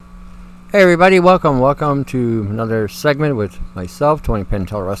Hey everybody, welcome to another segment with myself, Tony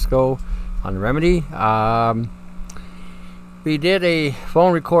Pentelresco on Remedy. We did a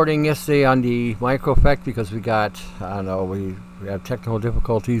phone recording yesterday on the micro effect because we have technical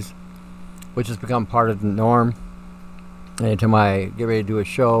difficulties, which has become part of the norm. And until I get ready to do a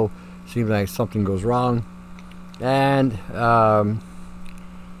show, seems like something goes wrong. And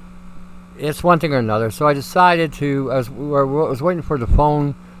it's one thing or another. So I decided I was waiting for the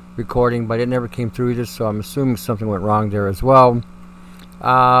phone recording, but it never came through either, so I'm assuming something went wrong there as well.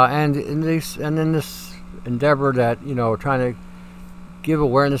 And in this endeavor that we're trying to give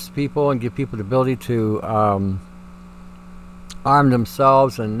awareness to people and give people the ability to arm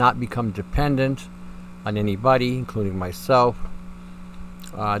themselves and not become dependent on anybody, including myself,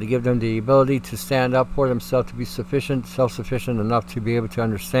 to give them the ability to stand up for themselves, to be self-sufficient enough to be able to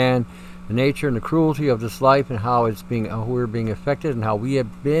understand the nature and the cruelty of this life and how we're being affected and how we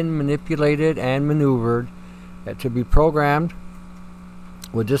have been manipulated and maneuvered to be programmed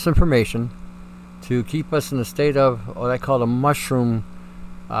with disinformation to keep us in a state of what I call the mushroom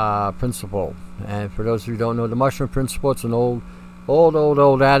principle. And for those who don't know the mushroom principle, it's an old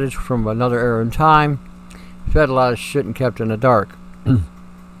adage from another era in time. Fed a lot of shit and kept in the dark. And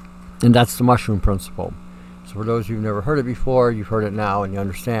that's the mushroom principle. So for those who've never heard it before, you've heard it now and you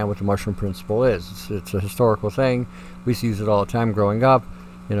understand what the mushroom principle is. It's a historical thing. We used to use it all the time growing up,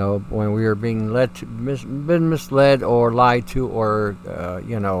 when we were being been misled or lied to or,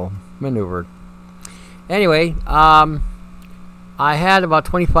 maneuvered. Anyway, I had about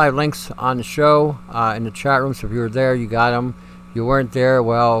 25 links on the show in the chat room, so if you were there, you got them. If you weren't there,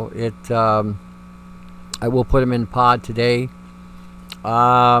 well, I will put them in pod today.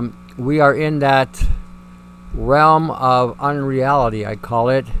 We are in that realm of unreality, I call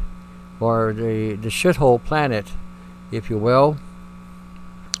it, or the shithole planet, if you will,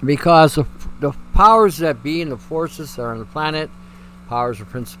 because the powers that be and the forces that are on the planet, powers or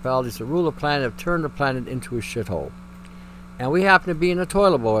principalities that rule the planet, have turned the planet into a shithole. And we happen to be in a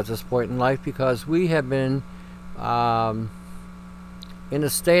toilet bowl at this point in life because we have been in a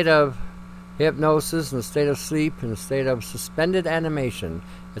state of hypnosis, in a state of sleep, in a state of suspended animation,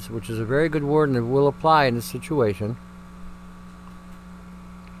 which is a very good word and it will apply in this situation.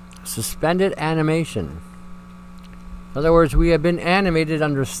 Suspended animation. In other words, we have been animated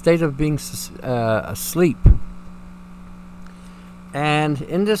under a state of being asleep. And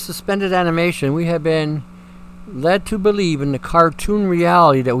in this suspended animation, we have been led to believe in the cartoon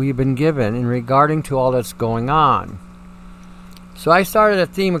reality that we've been given in regarding to all that's going on. So I started a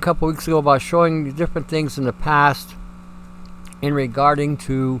theme a couple weeks ago about showing different things in the past in regarding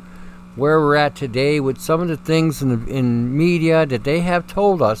to where we're at today with some of the things in media that they have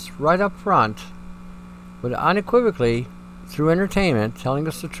told us right up front, but unequivocally through entertainment, telling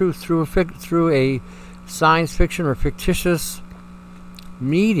us the truth through a science fiction or fictitious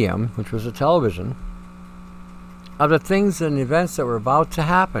medium, which was a television, of the things and events that were about to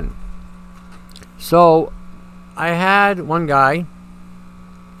happen. So I had one guy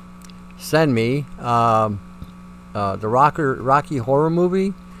send me the Rocky Horror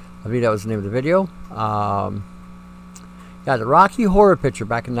movie. I believe that was the name of the video. The Rocky Horror Picture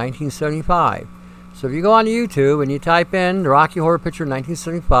back in 1975. So if you go on YouTube and you type in the Rocky Horror Picture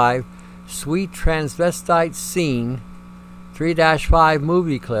 1975, Sweet Transvestite Scene 3-5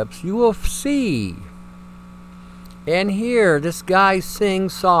 movie clips, you will see and hear this guy sing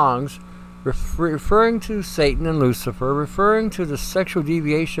songs referring to Satan and Lucifer, referring to the sexual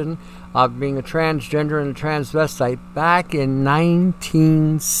deviation of being a transgender and a transvestite back in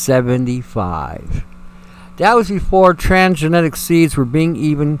 1975. That was before transgenetic seeds were being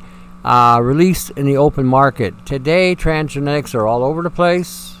even released in the open market. Today, transgenetics are all over the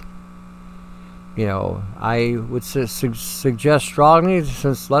place. I would suggest strongly,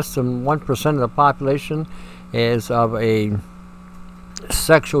 since less than 1% of the population is of a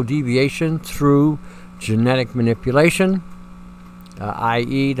sexual deviation through genetic manipulation,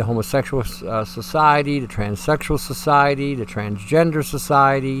 i.e. the homosexual society, the transsexual society, the transgender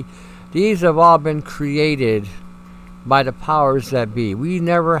society. These have all been created by the powers that be. We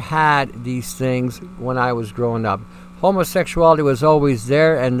never had these things when I was growing up. Homosexuality was always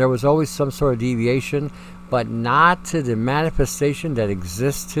there and there was always some sort of deviation, but not to the manifestation that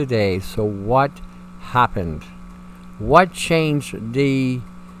exists today. So what happened? What changed the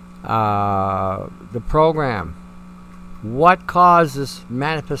program? What caused this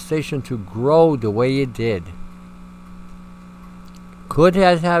manifestation to grow the way it did? Could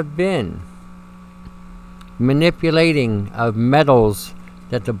it have been manipulating of metals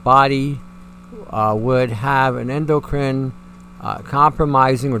that the body would have an endocrine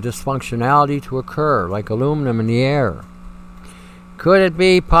compromising or dysfunctionality to occur, like aluminum in the air? Could it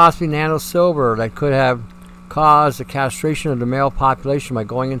be possibly nanosilver that could have caused the castration of the male population by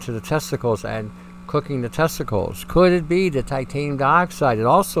going into the testicles and cooking the testicles? Could it be the titanium dioxide that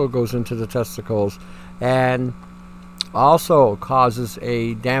also goes into the testicles and also causes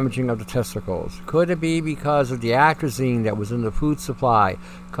a damaging of the testicles? Could it be because of the atrazine that was in the food supply,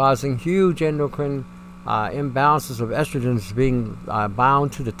 causing huge endocrine imbalances of estrogens being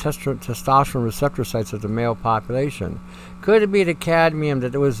bound to the testosterone receptor sites of the male population? Could it be the cadmium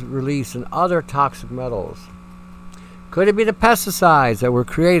that was released in other toxic metals? Could it be the pesticides that were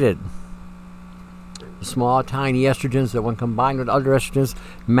created? Small, tiny estrogens that, when combined with other estrogens,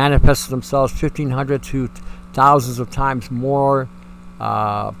 manifested themselves 1,500 to thousands of times more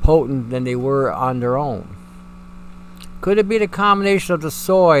potent than they were on their own. Could it be the combination of the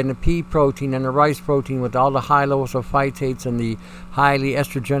soy and the pea protein and the rice protein with all the high levels of phytates and the highly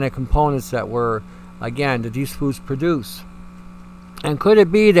estrogenic components that were, again, that these foods produce? And could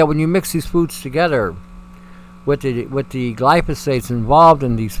it be that when you mix these foods together with the glyphosates involved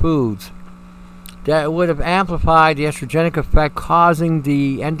in these foods, that it would have amplified the estrogenic effect, causing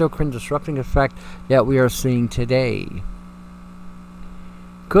the endocrine disrupting effect that we are seeing today?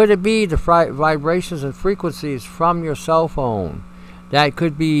 Could it be the vibrations and frequencies from your cell phone that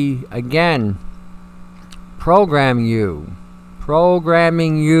could be, again, programming you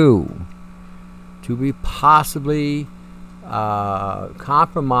to be possibly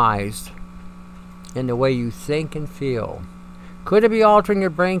compromised in the way you think and feel? Could it be altering your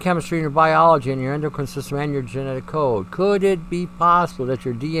brain chemistry and your biology and your endocrine system and your genetic code? Could it be possible that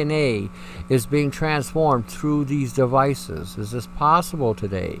your DNA is being transformed through these devices? Is this possible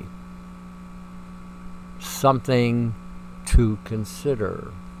today? Something to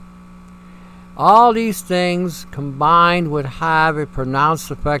consider. All these things combined would have a pronounced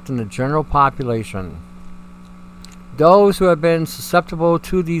effect on the general population. Those who have been susceptible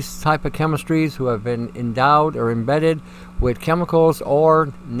to these type of chemistries, who have been endowed or embedded with chemicals or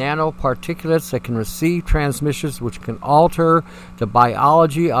nanoparticulates that can receive transmissions which can alter the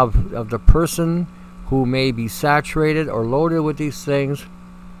biology of the person who may be saturated or loaded with these things,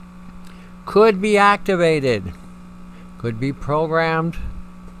 could be activated, could be programmed,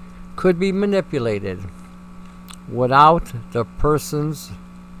 could be manipulated without the person's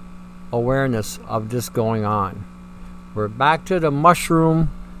awareness of this going on. We're back to the mushroom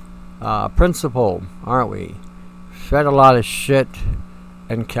principle, aren't we? Fed a lot of shit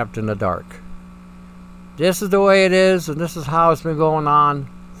and kept in the dark. This is the way it is, and this is how it's been going on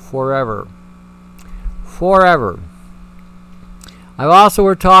forever. Forever. I also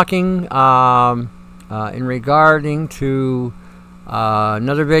were talking in regarding to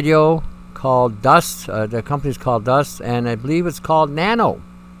another video called Dust. The company's called Dust, and I believe it's called Nano.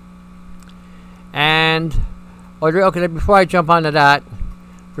 And okay, before I jump onto that,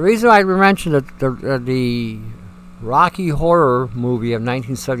 the reason I mentioned the Rocky Horror movie of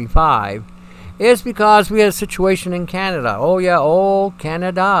 1975 is because we had a situation in Canada. Oh yeah, oh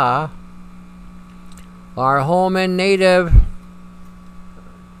Canada, our home and native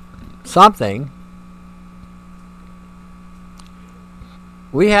something.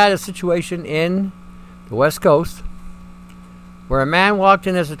 We had a situation in the West Coast where a man walked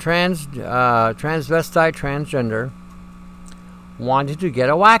in as a transvestite, transgender, wanted to get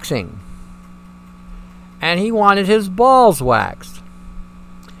a waxing. And he wanted his balls waxed.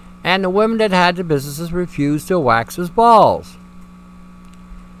 And the women that had the businesses refused to wax his balls.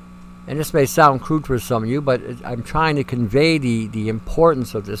 And this may sound crude for some of you, but I'm trying to convey the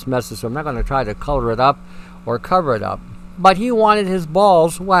importance of this message, so I'm not going to try to color it up or cover it up. But he wanted his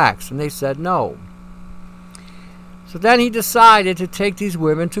balls waxed, and they said no. So then he decided to take these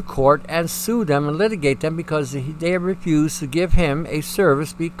women to court and sue them and litigate them because they refused to give him a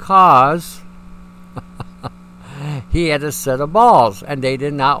service because he had a set of balls and they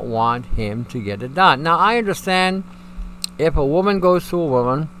did not want him to get it done. Now, I understand if a woman goes to a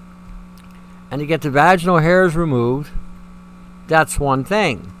woman and to get the vaginal hairs removed, that's one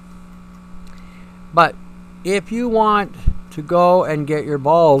thing. But if you want to go and get your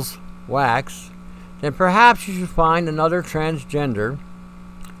balls waxed, then perhaps you should find another transgender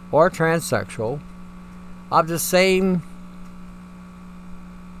or transsexual of the same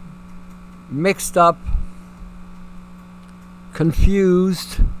mixed up,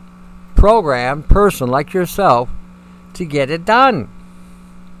 confused, programmed person like yourself to get it done.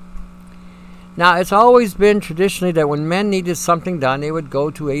 Now, it's always been traditionally that when men needed something done, they would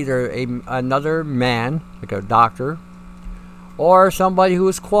go to either another man, like a doctor, or somebody who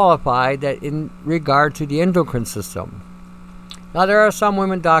is qualified that in regard to the endocrine system. Now, there are some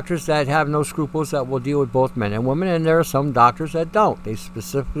women doctors that have no scruples that will deal with both men and women, and there are some doctors that don't. They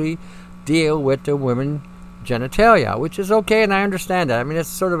specifically deal with the women genitalia, which is okay, and I understand that. I mean, it's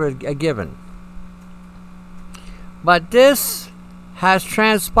sort of a given. But this has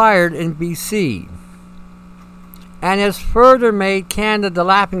transpired in BC and has further made Canada the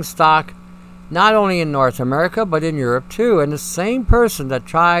laughingstock not only in North America but in Europe too. And the same person that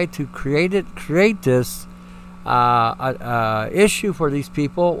tried to create this issue for these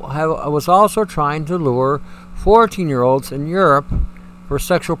people was also trying to lure 14-year-olds in Europe for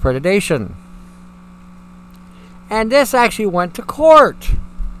sexual predation. And this actually went to court.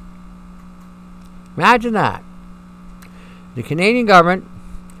 Imagine that. The Canadian government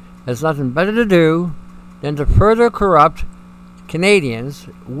has nothing better to do than to further corrupt Canadians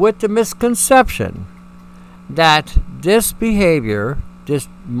with the misconception that this behavior, this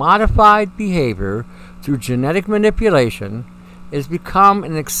modified behavior through genetic manipulation, has become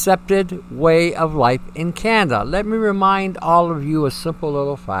an accepted way of life in Canada. Let me remind all of you a simple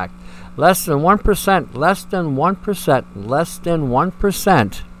little fact. Less than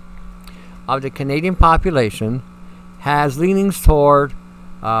 1% of the Canadian population has leanings toward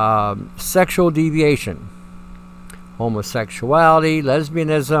sexual deviation, homosexuality,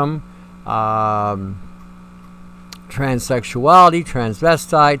 lesbianism, transsexuality,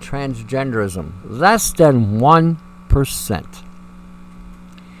 transvestite, transgenderism. Less than 1%.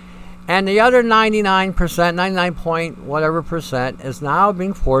 And the other 99 point whatever percent is now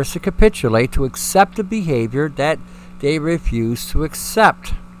being forced to capitulate to accept a behavior that they refuse to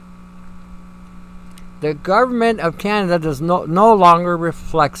accept. The government of Canada does no longer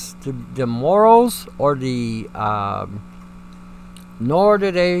reflects the morals or nor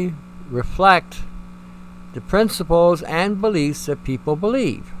do they reflect the principles and beliefs that people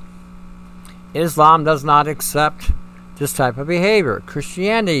believe. Islam does not accept this type of behavior.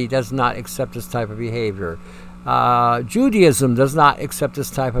 Christianity does not accept this type of behavior. Judaism does not accept this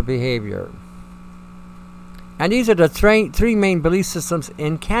type of behavior. And these are the three main belief systems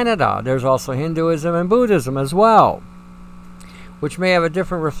in Canada. There's also Hinduism and Buddhism as well, which may have a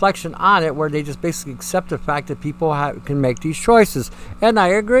different reflection on it, where they just basically accept the fact that people can make these choices. And I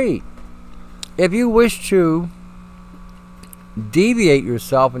agree. If you wish to deviate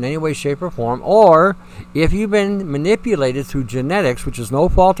yourself in any way, shape, or form, or if you've been manipulated through genetics, which is no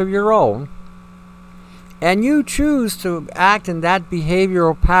fault of your own, and you choose to act in that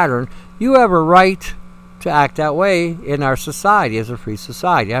behavioral pattern, you have a right to act that way in our society as a free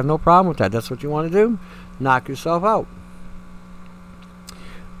society. I have no problem with that. That's what you want to do. Knock yourself out.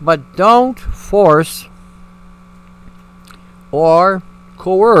 But don't force or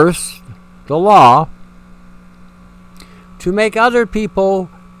coerce the law to make other people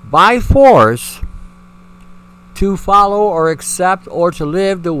by force to follow or accept or to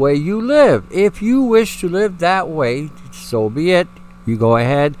live the way you live. If you wish to live that way, so be it. You go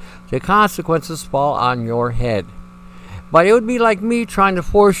ahead. The consequences fall on your head. But it would be like me trying to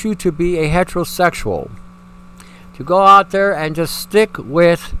force you to be a heterosexual, to go out there and just stick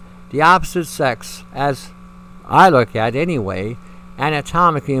with the opposite sex, as I look at anyway,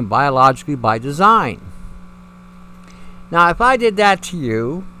 anatomically and biologically by design. Now, if I did that to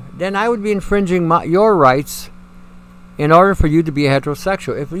you, then I would be infringing your rights in order for you to be a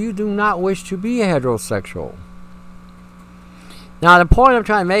heterosexual, if you do not wish to be a heterosexual. Now, the point I'm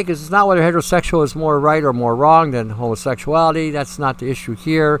trying to make is it's not whether heterosexual is more right or more wrong than homosexuality. That's not the issue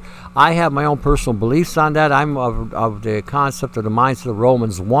here. I have my own personal beliefs on that. I'm of the concept of the mindset of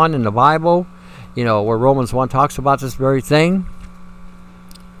Romans 1 in the Bible, where Romans 1 talks about this very thing.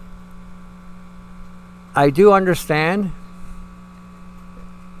 I do understand,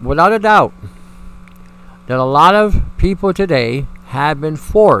 without a doubt, that a lot of people today have been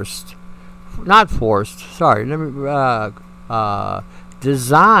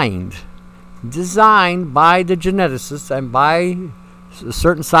designed by the geneticists and by a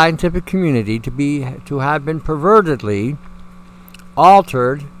certain scientific community to have been pervertedly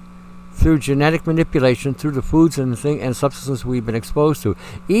altered through genetic manipulation, through the foods and substances we've been exposed to.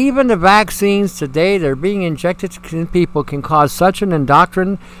 Even the vaccines today that are being injected in people can cause such an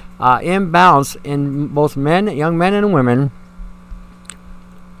endocrine imbalance in both young men and women,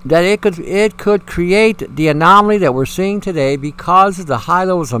 that it could create the anomaly that we're seeing today because of the high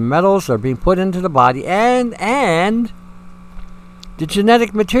levels of metals that are being put into the body and the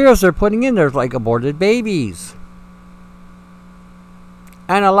genetic materials they're putting in there, like aborted babies.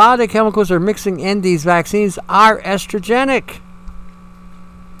 And a lot of the chemicals they're mixing in these vaccines are estrogenic.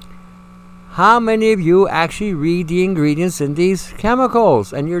 How many of you actually read the ingredients in these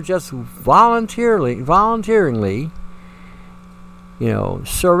chemicals, and you're just voluntarily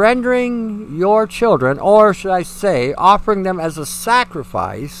surrendering your children, or should I say, offering them as a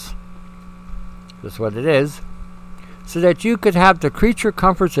sacrifice, that's what it is, so that you could have the creature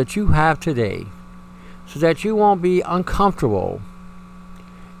comforts that you have today, so that you won't be uncomfortable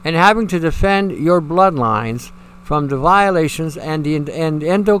and having to defend your bloodlines from the violations and the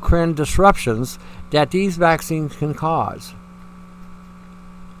endocrine disruptions that these vaccines can cause.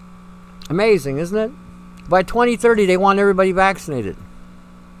 Amazing, isn't it? By 2030, they want everybody vaccinated.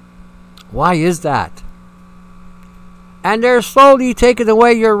 Why is that? And they're slowly taking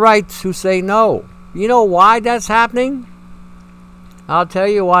away your rights to say no. You know why that's happening? I'll tell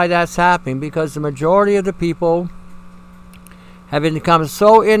you why that's happening. Because the majority of the people have become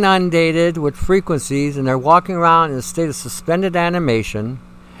so inundated with frequencies, and they're walking around in a state of suspended animation,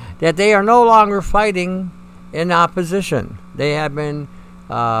 that they are no longer fighting in opposition. They have been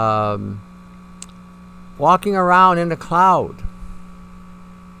walking around in a cloud.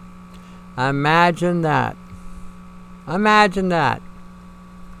 Imagine that. Imagine that.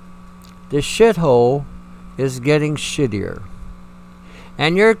 The shithole is getting shittier.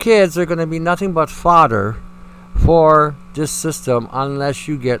 And your kids are going to be nothing but fodder for this system unless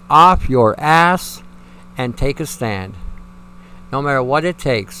you get off your ass and take a stand. No matter what it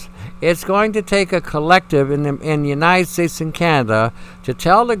takes. It's going to take a collective in the United States and Canada to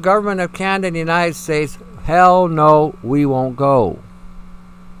tell the government of Canada and the United States, hell no, we won't go.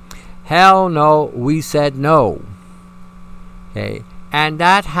 Hell no, we said no. Okay, and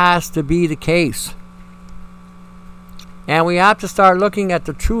that has to be the case. And we have to start looking at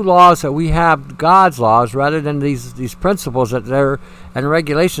the true laws that we have, God's laws, rather than these principles that they're and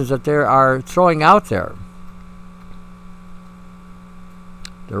regulations that they are throwing out there.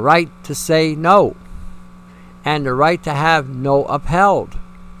 The right to say no, and the right to have no upheld.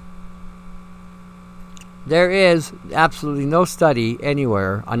 There is absolutely no study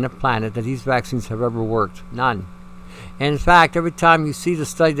anywhere on the planet that these vaccines have ever worked. None. And in fact, every time you see the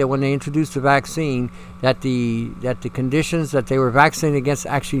study that when they introduced the vaccine, that the conditions that they were vaccinated against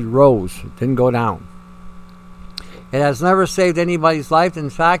actually rose, didn't go down. It has never saved anybody's life. In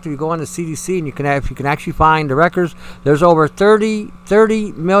fact, if you go on the CDC and if you can actually find the records, there's over 30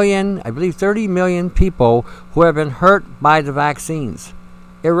 million, I believe 30 million people who have been hurt by the vaccines.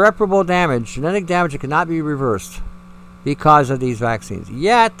 Irreparable damage, genetic damage that cannot be reversed because of these vaccines.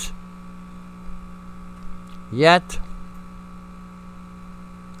 Yet,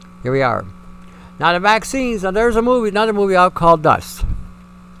 here we are. Now the vaccines, there's another movie out called Dust.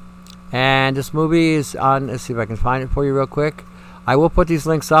 And this movie is on, let's see if I can find it for you real quick. I will put these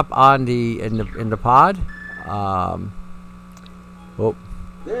links up on in the pod.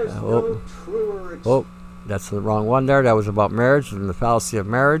 That's the wrong one there. That was about marriage and the fallacy of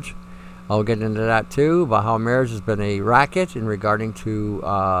marriage. I'll get into that too, about how marriage has been a racket in regarding to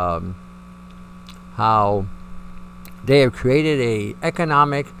how they have created a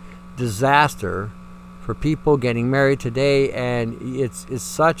economic disaster for people getting married today, and it's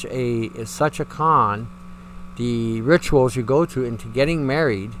such a con. The rituals you go to into getting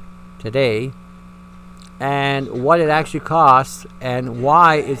married today, and what it actually costs, and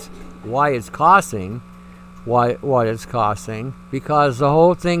why it's costing what it's costing, because the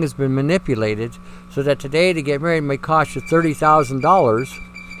whole thing has been manipulated so that today to get married may cost you $30,000.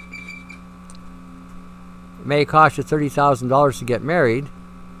 It may cost you $30,000 to get married.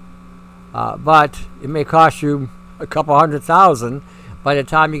 But it may cost you a couple $100,000 by the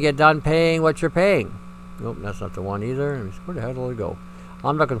time you get done paying what you're paying. Nope, that's not the one either. Where the hell did it go?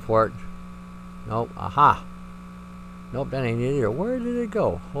 I'm looking for it. Nope, aha. Nope, that ain't it either. Where did it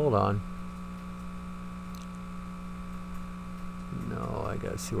go? Hold on. No, I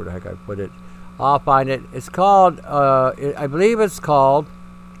gotta see where the heck I put it. I'll find it. It's called, I believe it's called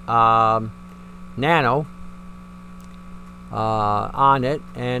Nano. On it,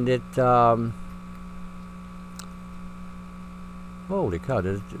 and it holy cow,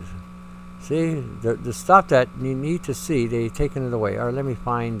 see the stuff that you need to see, they've taken it away. Or let me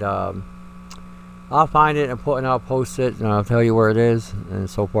find, I'll find it and I'll post it, and I'll tell you where it is and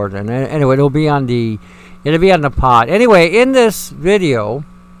so forth. And anyway, it'll be on the pod. Anyway, in this video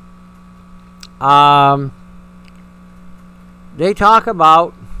they talk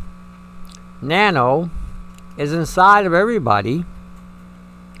about Nano is inside of everybody,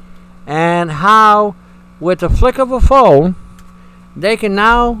 and how with the flick of a phone they can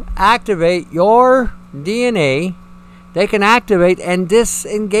now activate your DNA. They can activate and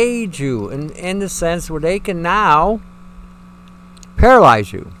disengage you in the sense where they can now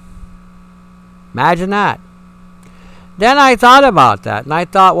paralyze you. Imagine that. Then I thought about that, and I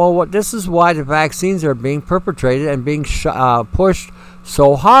thought, well, this is why the vaccines are being perpetrated and being pushed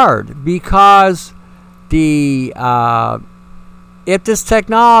so hard, because if this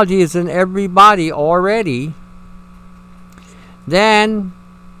technology is in everybody already, then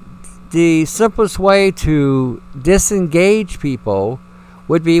the simplest way to disengage people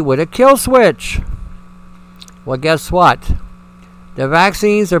would be with a kill switch. Well, guess what? The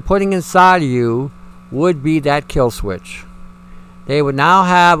vaccines they're putting inside of you would be that kill switch. They would now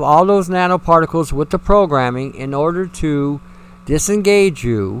have all those nanoparticles with the programming in order to disengage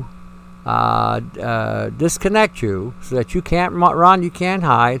you, disconnect you, so that you can't run, you can't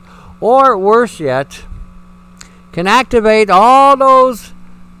hide, or worse yet, can activate all those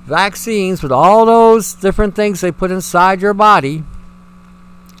vaccines with all those different things they put inside your body,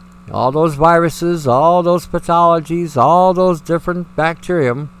 all those viruses, all those pathologies, all those different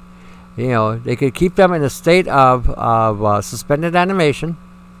bacterium. They could keep them in a state of suspended animation,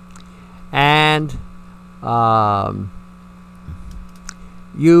 and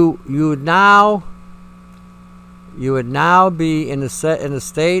you would now be in a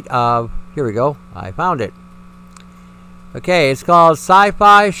state of, here we go, I found it. Okay, it's called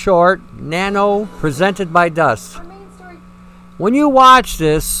Sci-Fi Short Nano, presented by Dust. When you watch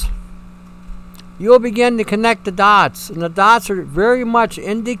this, you'll begin to connect the dots, and the dots are very much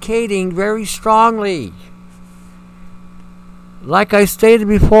indicating very strongly. Like I stated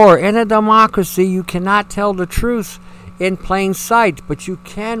before, in a democracy, you cannot tell the truth in plain sight, but you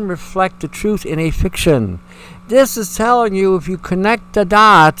can reflect the truth in a fiction. This is telling you, if you connect the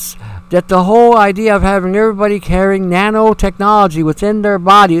dots, that the whole idea of having everybody carrying nanotechnology within their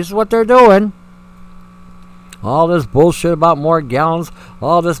body is what they're doing. All this bullshit about more gallons,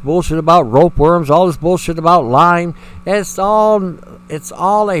 all this bullshit about rope worms, all this bullshit about Lyme, it's all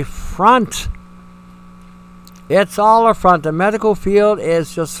a front. It's all a front. The medical field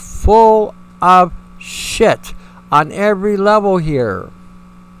is just full of shit on every level here.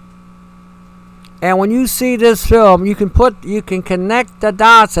 And when you see this film, you can connect the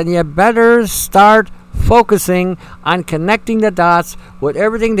dots, and you better start focusing on connecting the dots with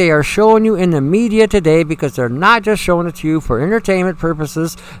everything they are showing you in the media today, because they're not just showing it to you for entertainment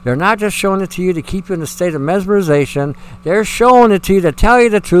purposes. They're not just showing it to you to keep you in a state of mesmerization. They're showing it to you to tell you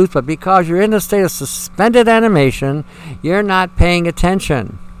the truth, but because you're in a state of suspended animation, you're not paying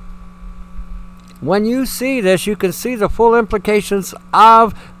attention. When you see this, you can see the full implications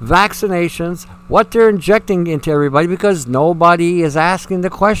of vaccinations, what they're injecting into everybody, because nobody is asking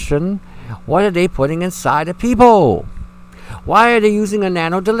the question, what are they putting inside of people? Why are they using a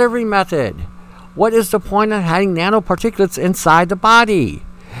nano delivery method? What is the point of having nanoparticulates inside the body?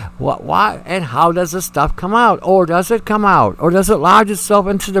 Why and how does this stuff come out? Or does it come out? Or does it lodge itself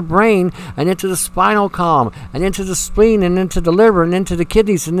into the brain and into the spinal column and into the spleen and into the liver and into the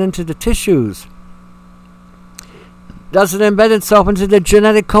kidneys and into the tissues? Does it embed itself into the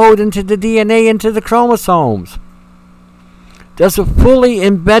genetic code, into the DNA, into the chromosomes? Does it fully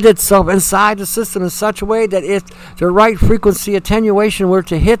embed itself inside the system in such a way that if the right frequency attenuation were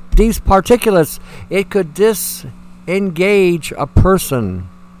to hit these particulates, it could disengage a person,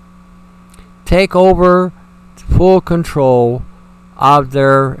 take over full control of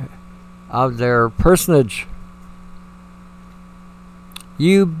their personage?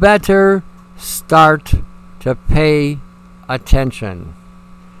 You better start to pay attention.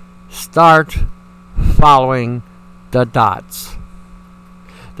 Start following the dots.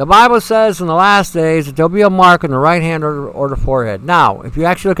 The Bible says in the last days that there'll be a mark on the right hand or the forehead. Now, if you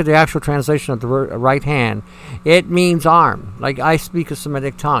actually look at the actual translation of the right hand, it means arm. Like I speak a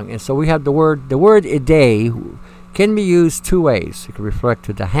Semitic tongue, and so we have the word idei can be used two ways. It can reflect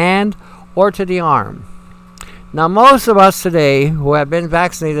to the hand or to the arm. Now, most of us today who have been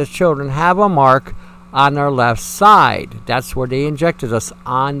vaccinated as children have a mark on our left side. That's where they injected us,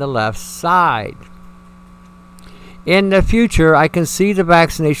 on the left side. In the future, I can see the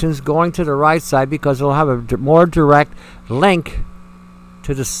vaccinations going to the right side, because it'll have a more direct link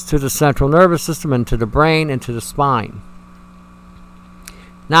to the central nervous system and to the brain and to the spine.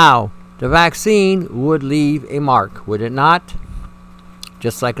 Now, the vaccine would leave a mark, would it not?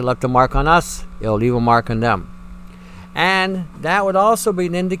 Just like it left a mark on us, it'll leave a mark on them. And that would also be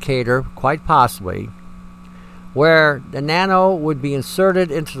an indicator, quite possibly, where the nano would be inserted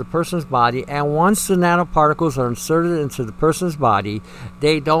into the person's body, and once the nanoparticles are inserted into the person's body,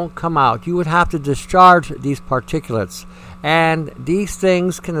 they don't come out. You would have to discharge these particulates, and these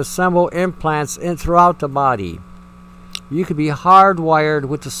things can assemble implants in throughout the body. You could be hardwired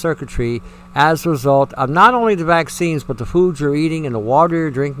with the circuitry as a result of not only the vaccines, but the foods you're eating and the water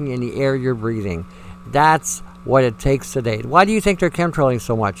you're drinking and the air you're breathing. That's what it takes today. Why do you think they're chemtrailing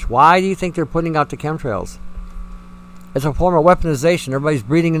so much? Why do you think they're putting out the chemtrails? It's a form of weaponization. Everybody's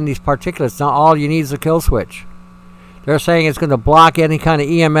breathing in these particulates. Now all you need is a kill switch. They're saying it's going to block any kind of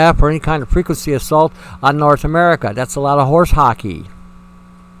EMF or any kind of frequency assault on North America. That's a lot of horse hockey.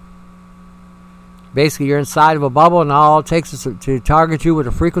 Basically, you're inside of a bubble, and all it takes is to target you with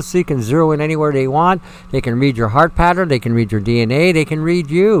a frequency, can zero in anywhere they want. They can read your heart pattern. They can read your DNA. They can read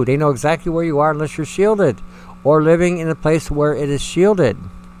you. They know exactly where you are unless you're shielded or living in a place where it is shielded.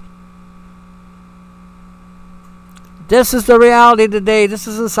 This is the reality today. This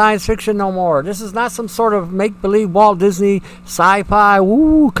isn't science fiction no more. This is not some sort of make-believe Walt Disney sci-fi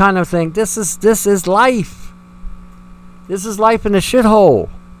woo kind of thing. This is life. This is life in a shithole.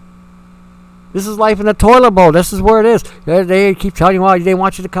 This is life in a toilet bowl. This is where it is. They keep telling you, well, they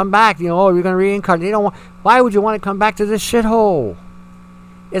want you to come back. You know, you're going to reincarnate. They don't want. Why would you want to come back to this shithole?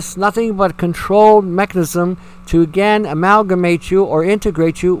 It's nothing but a controlled mechanism to, again, amalgamate you or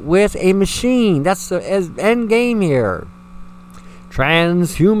integrate you with a machine. That's the end game here.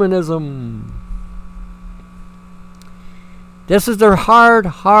 Transhumanism. This is the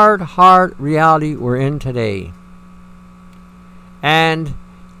hard reality we're in today. And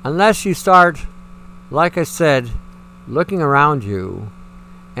unless you start, like I said, looking around you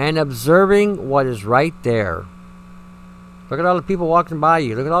and observing what is right there. Look at all the people walking by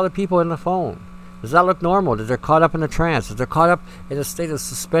you. Look at all the people in the phone. Does that look normal? That they're caught up in a trance? That they're caught up in a state of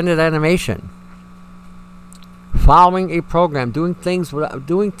suspended animation? Following a program, doing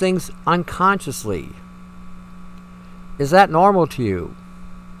things unconsciously. Is that normal to you?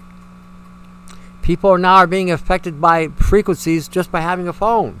 People now are being affected by frequencies just by having a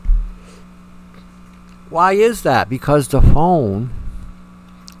phone. Why is that? Because the phone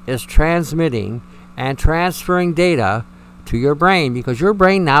is transmitting and transferring data to your brain, because your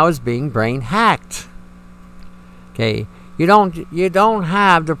brain now is being brain hacked. Okay, you don't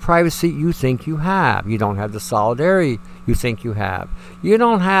have the privacy you think you have. You don't have the solidarity you think you have. You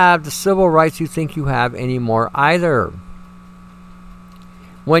don't have the civil rights you think you have anymore either.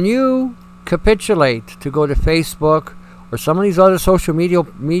 When you capitulate to go to Facebook or some of these other social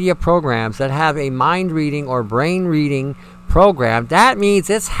media programs that have a mind reading or brain reading program, that means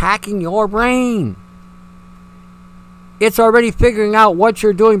it's hacking your brain. It's already figuring out what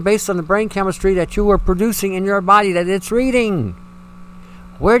you're doing based on the brain chemistry that you are producing in your body that it's reading.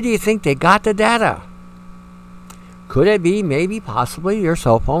 Where do you think they got the data? Could it be, maybe, possibly your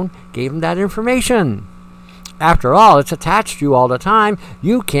cell phone gave them that information? After all, it's attached to you all the time.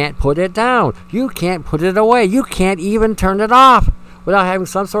 You can't put it down. You can't put it away. You can't even turn it off without having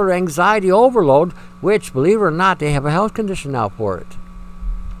some sort of anxiety overload, which, believe it or not, they have a health condition now for it.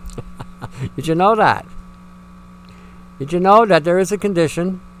 Did you know that? Did you know that there is a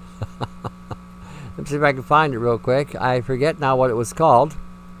condition? Let me see if I can find it real quick. I forget now what it was called.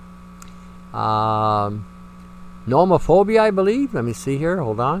 Nomophobia, I believe. Let me see here.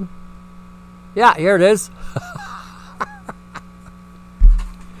 Hold on. Yeah, here it is.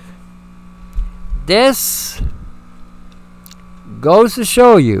 This goes to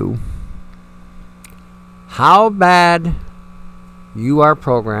show you how bad you are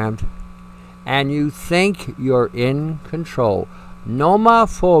programmed and you think you're in control.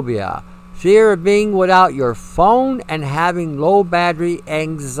 Nomophobia, fear of being without your phone and having low battery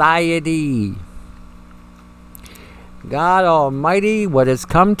anxiety. God Almighty, what it's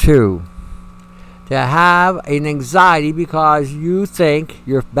come to have an anxiety because you think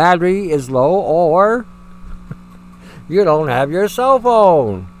your battery is low or you don't have your cell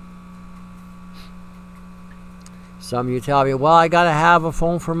phone. Some of you tell me, well, I got to have a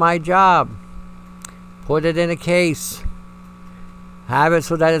phone for my job. Put it in a case. Have it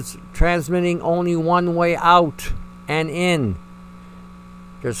so that it's transmitting only one way out and in.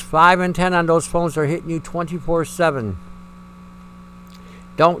 There's 5 and 10 on those phones that are hitting you 24/7.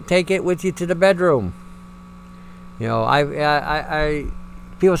 Don't take it with you to the bedroom. You know, I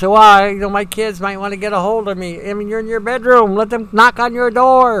people say, well, my kids might want to get a hold of me. I mean, you're in your bedroom. Let them knock on your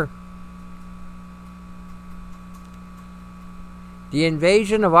door. The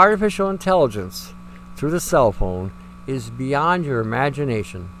invasion of artificial intelligence through the cell phone is beyond your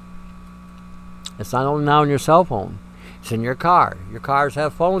imagination. It's not only now in your cell phone. It's in your car. Your cars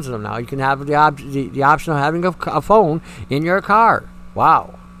have phones in them now. You can have the option of having a phone in your car.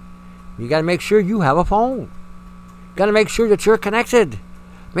 Wow. You got to make sure you have a phone. You got to make sure that you're connected.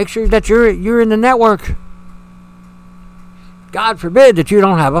 Make sure that you're in the network. God forbid that you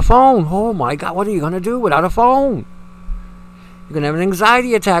don't have a phone. Oh my God, what are you going to do without a phone? You're going to have an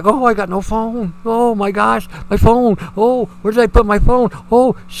anxiety attack. Oh, I got no phone. Oh my gosh, my phone. Oh, where did I put my phone?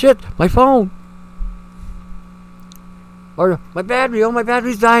 Oh, shit, my phone. Or my battery, oh, my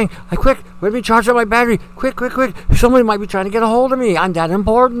battery's dying. Quick, let me charge up my battery. Quick, quick, quick. Somebody might be trying to get a hold of me. I'm that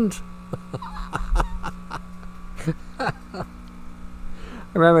important. I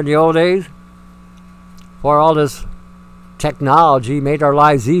remember in the old days, before all this technology made our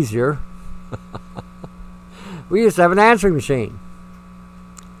lives easier, we used to have an answering machine.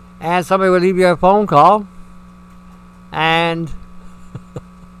 And somebody would leave you a phone call, and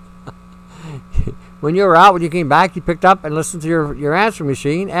when you were out, when you came back, you picked up and listened to your answering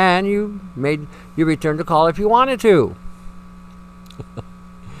machine, and you returned the call if you wanted to.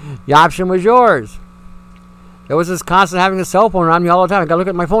 The option was yours. There was this constant having a cell phone around me all the time. I got to look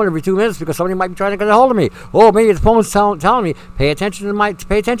at my phone every 2 minutes because somebody might be trying to get a hold of me. Oh, maybe the phone's telling me, pay attention to me,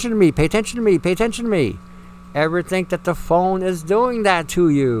 pay attention to me, pay attention to me. Ever think that the phone is doing that to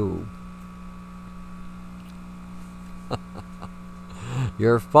you?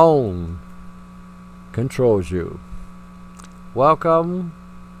 Your phone controls you. Welcome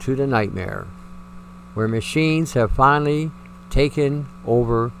to the nightmare, where machines have finally taken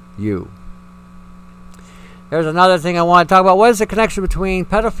over you. There's another thing I want to talk about. What is the connection between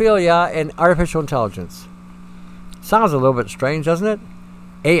pedophilia and artificial intelligence? Sounds a little bit strange, doesn't it?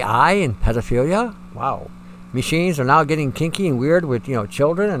 AI and pedophilia? Wow. Machines are now getting kinky and weird with,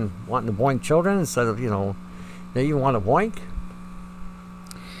 children and wanting to boink children instead of, they even want to boink.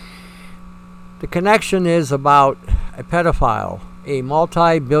 The connection is about a pedophile, a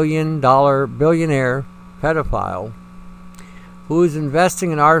billionaire pedophile who is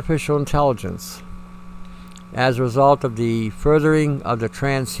investing in artificial intelligence as a result of the furthering of the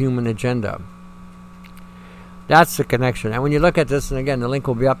transhuman agenda. That's the connection. And when you look at this, and again, the link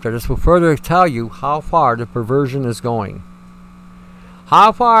will be up there, this will further tell you how far the perversion is going.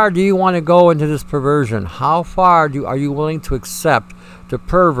 How far do you want to go into this perversion? How far are you willing to accept the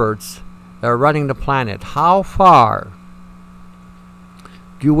perverts that are running the planet? How far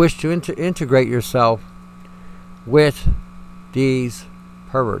do you wish to integrate yourself with these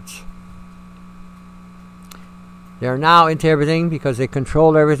perverts? They're now into everything because they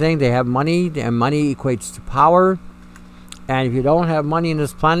control everything. They have money, and money equates to power. And if you don't have money in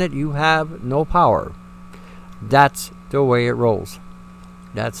this planet, you have no power. That's the way it rolls.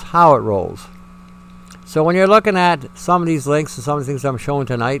 That's how it rolls. So when you're looking at some of these links and some of the things I'm showing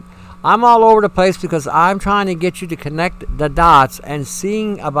tonight, I'm all over the place because I'm trying to get you to connect the dots and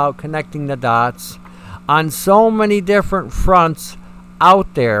seeing about connecting the dots on so many different fronts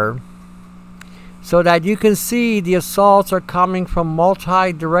out there, so that you can see the assaults are coming from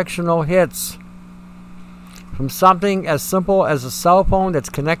multi-directional hits. From something as simple as a cell phone that's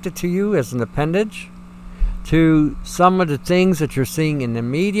connected to you as an appendage, to some of the things that you're seeing in the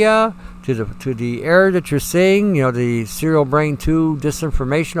media, to the air that you're seeing, the serial brain 2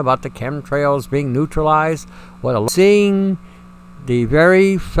 disinformation about the chemtrails being neutralized, seeing the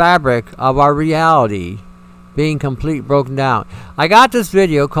very fabric of our reality being broken down. I got this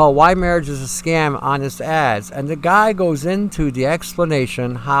video called Why Marriage is a Scam on his ads, and the guy goes into the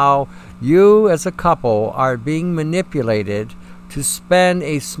explanation how you as a couple are being manipulated to spend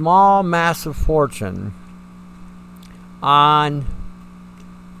a small massive fortune on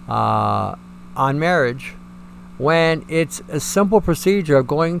marriage, when it's a simple procedure of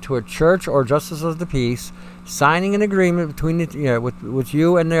going to a church or justice of the peace, signing an agreement between with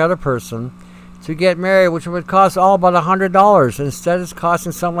you and the other person to get married, which would cost all about $100. Instead, it's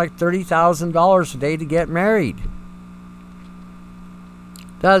costing something like $30,000 a day to get married.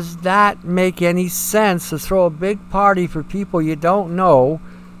 Does that make any sense, to throw a big party for people you don't know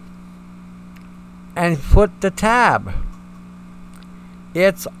and foot the tab?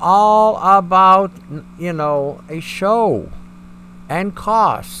 It's all about, a show and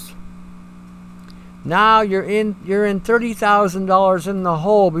cost. Now you're in $30,000 in the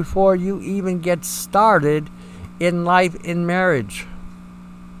hole before you even get started in life, in marriage.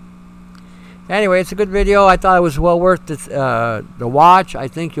 Anyway, it's a good video. I thought it was well worth the watch. I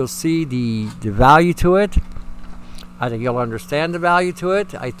think you'll see the value to it. I think you'll understand the value to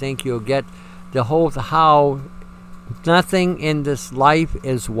it. I think you'll get how nothing in this life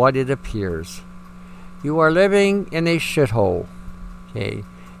is what it appears. You are living in a shithole. Okay.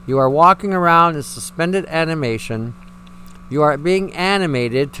 You are walking around in suspended animation. You are being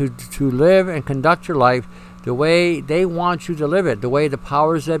animated to live and conduct your life the way they want you to live it, the way the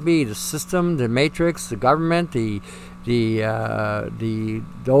powers that be, the system, the matrix, the government, the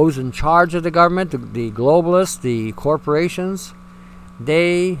those in charge of the government, the globalists, the corporations,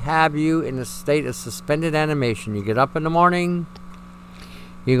 they have you in a state of suspended animation. You get up in the morning,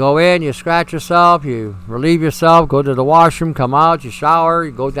 you go in, you scratch yourself, you relieve yourself, go to the washroom, come out, you shower,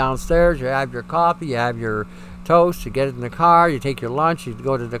 you go downstairs, you have your coffee, you have your toast, you get in the car, you take your lunch, you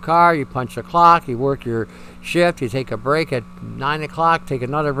go to the car, you punch the clock, you work your shift, you take a break at 9 o'clock, take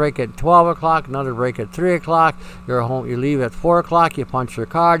another break at 12 o'clock, another break at 3 o'clock, you're home, you leave at 4 o'clock, you punch your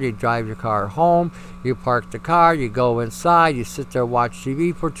card, you drive your car home, you park the car, you go inside, you sit there, watch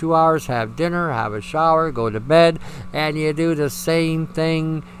TV for 2 hours, have dinner, have a shower, go to bed, and you do the same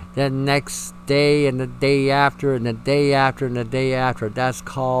thing the next day and the day after and the day after and the day after. That's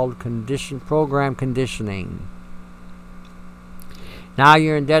called program conditioning. Now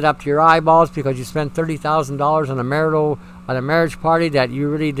you're in debt up to your eyeballs because you spent $30,000 on a marriage party that you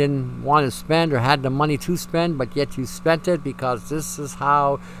really didn't want to spend or had the money to spend, but yet you spent it because this is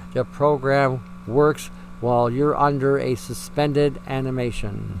how the program works while you're under a suspended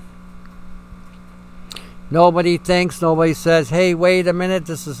animation. Nobody thinks, nobody says, hey, wait a minute,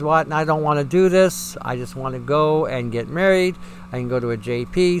 this is what, and I don't want to do this. I just want to go and get married. I can go to a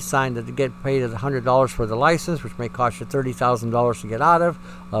JP, sign to get paid $100 for the license, which may cost you $30,000 to get out of,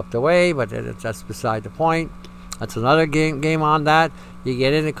 up the way, but that's beside the point. That's another game on that. You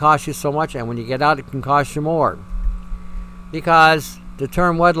get in, it costs you so much, and when you get out, it can cost you more. Because the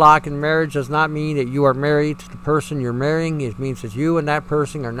term wedlock in marriage does not mean that you are married to the person you're marrying. It means that you and that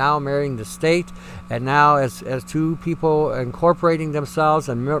person are now marrying the state. And now as two people incorporating themselves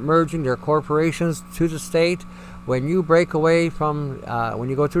and merging their corporations to the state, when you break away from, when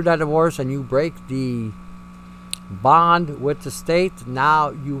you go through that divorce and you break the bond with the state,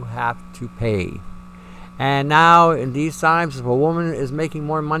 now you have to pay. And now in these times, if a woman is making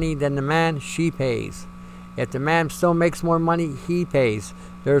more money than the man, she pays. If the man still makes more money, he pays.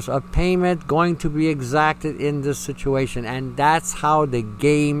 There's a payment going to be exacted in this situation, and that's how the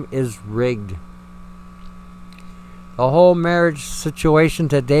game is rigged. The whole marriage situation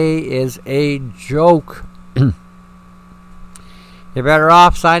today is a joke. You're better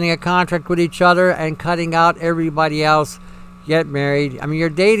off signing a contract with each other and cutting out everybody else. Get married. I mean, you're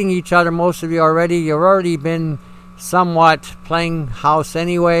dating each other, most of you already. You've already been somewhat playing house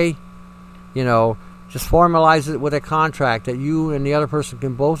anyway. You know, just formalize it with a contract that you and the other person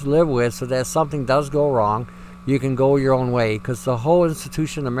can both live with, so that if something does go wrong, you can go your own way. Because the whole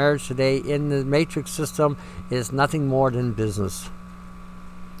institution of marriage today in the matrix system is nothing more than business.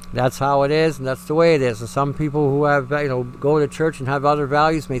 That's how it is, and that's the way it is. And some people who have, go to church and have other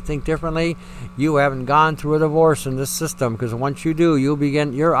values may think differently. You haven't gone through a divorce in this system, because once you do,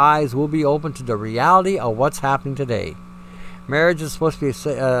 your eyes will be open to the reality of what's happening today. Marriage is supposed to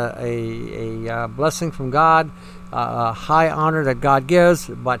be a blessing from God, a high honor that God gives,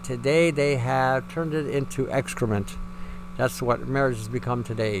 but today they have turned it into excrement. That's what marriage has become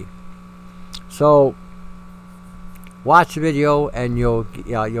today. So watch the video and you'll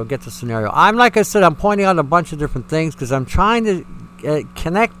get the scenario. Like I said, I'm pointing out a bunch of different things because I'm trying to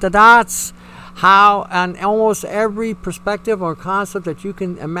connect the dots. How on almost every perspective or concept that you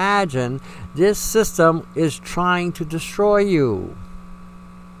can imagine, this system is trying to destroy you.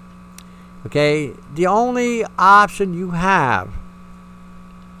 Okay, the only option you have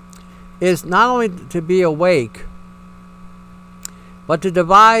is not only to be awake, but to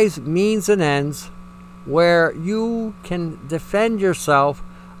devise means and ends where you can defend yourself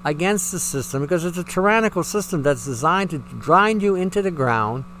against the system, because it's a tyrannical system that's designed to grind you into the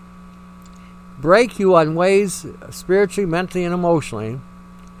ground, break you on ways spiritually, mentally, and emotionally,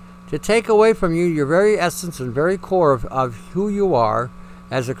 to take away from you your very essence and very core of who you are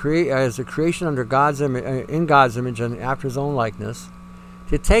as a creation under God's in God's image and after His own likeness,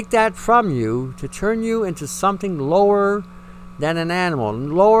 to take that from you, to turn you into something lower than an animal,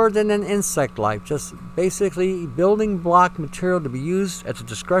 lower than an insect life, just basically building block material to be used at the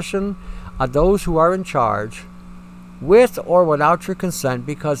discretion of those who are in charge, with or without your consent.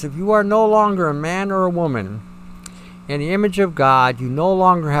 Because if you are no longer a man or a woman in the image of God, you no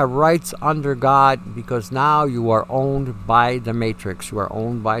longer have rights under God, because now you are owned by the matrix, you are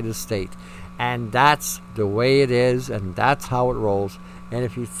owned by the state. And that's the way it is, and that's how it rolls. And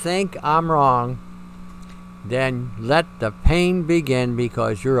if you think I'm wrong, then let the pain begin,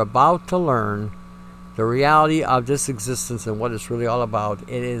 because you're about to learn the reality of this existence and what it's really all about.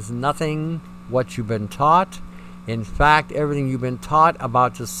 It is nothing what you've been taught. In fact, everything you've been taught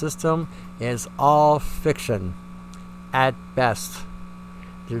about the system is all fiction at best.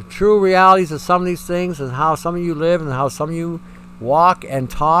 The true realities of some of these things and how some of you live and how some of you walk and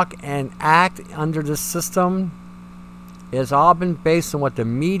talk and act under this system has all been based on what the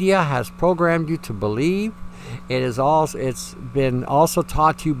media has programmed you to believe. It's been also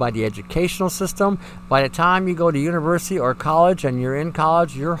taught to you by the educational system. By the time you go to university or college and you're in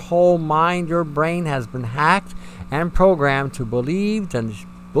college, your whole mind, your brain has been hacked and programmed to believe the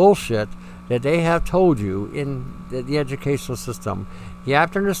bullshit that they have told you in the educational system. You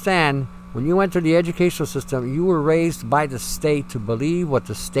have to understand, when you enter the educational system, you were raised by the state to believe what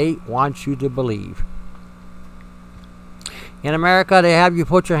the state wants you to believe. In America, they have you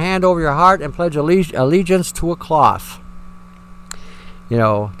put your hand over your heart and pledge allegiance to a cloth,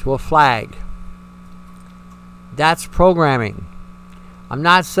 to a flag. That's programming. I'm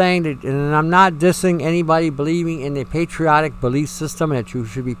not saying that, and I'm not dissing anybody believing in a patriotic belief system and that you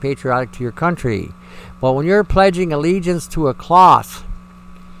should be patriotic to your country. But when you're pledging allegiance to a cloth,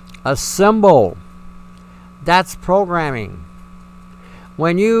 a symbol, that's programming.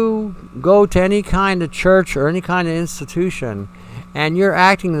 When you go to any kind of church or any kind of institution and you're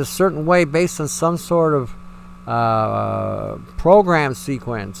acting in a certain way based on some sort of program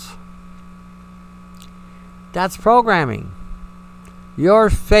sequence, that's programming. Your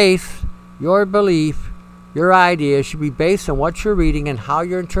faith, your belief, your idea should be based on what you're reading and how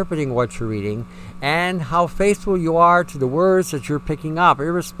you're interpreting what you're reading and how faithful you are to the words that you're picking up,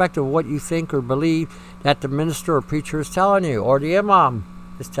 irrespective of what you think or believe that the minister or preacher is telling you or the imam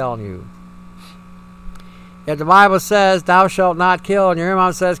is telling you. If the Bible says thou shalt not kill and your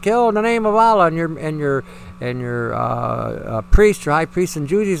imam says kill in the name of Allah, and your priest, your high priest in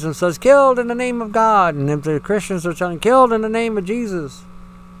Judaism says killed in the name of God, and if the Christians are telling killed in the name of Jesus,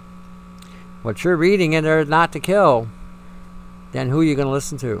 what you're reading in there is not to kill, then who are you going to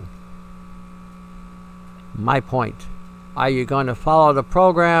listen to? My point. Are you going to follow the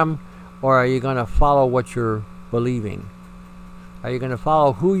program, or are you going to follow what you're believing? Are you going to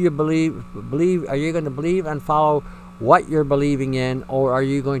follow who you believe? Are you going to believe and follow what you're believing in, or are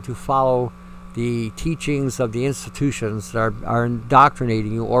you going to follow the teachings of the institutions that are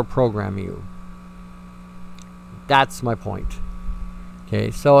indoctrinating you or programming you? That's my point. Okay,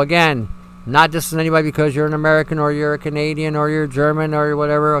 so again, not dissing anybody because you're an American or you're a Canadian or you're German or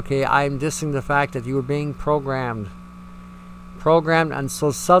whatever. Okay, I'm dissing the fact that you were being programmed on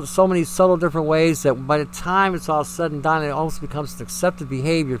so many subtle different ways that by the time it's all said and done, it almost becomes an accepted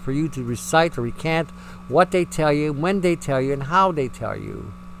behavior for you to recite or recant what they tell you, when they tell you, and how they tell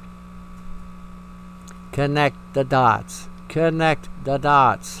you. Connect the dots. Connect the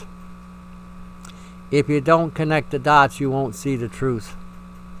dots. If you don't connect the dots, you won't see the truth.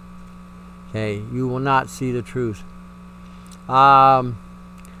 Okay, you will not see the truth.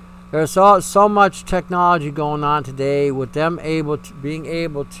 There's so much technology going on today with them being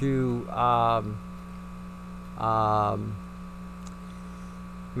able to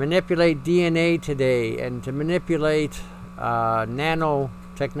manipulate DNA today and to manipulate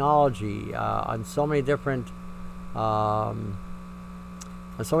nanotechnology on so many different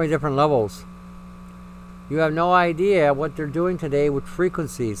levels. You have no idea what they're doing today with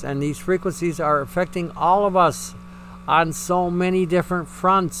frequencies, and these frequencies are affecting all of us on so many different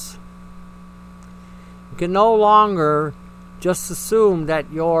fronts. You can no longer just assume that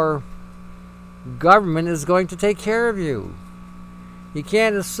your government is going to take care of you. You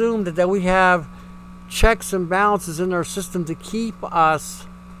can't assume that we have checks and balances in our system to keep us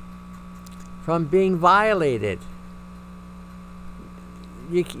from being violated.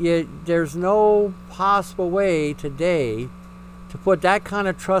 There's no possible way today to put that kind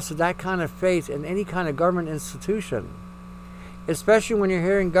of trust or that kind of faith in any kind of government institution, especially when you're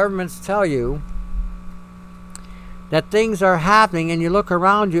hearing governments tell you that things are happening and you look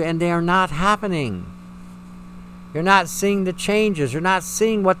around you and they are not happening. You're not seeing the changes. You're not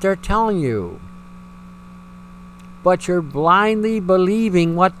seeing what they're telling you. But you're blindly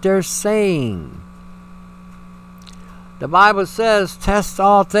believing what they're saying. The Bible says, test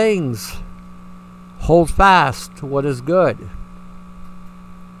all things. Hold fast to what is good.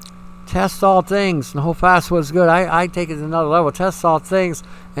 Test all things and hold fast to what is good. I take it to another level. Test all things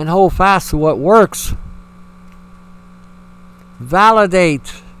and hold fast to what works.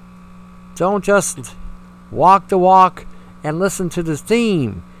 Validate. Don't just walk the walk and listen to the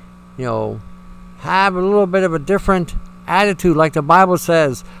theme. Have a little bit of a different attitude. Like the Bible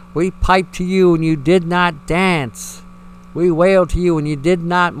says, we piped to you and you did not dance. We wailed to you and you did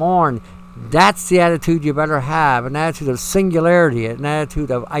not mourn. That's the attitude you better have. An attitude of singularity, an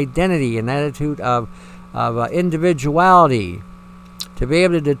attitude of identity, an attitude of individuality. To be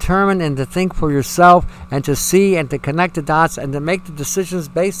able to determine and to think for yourself and to see and to connect the dots and to make the decisions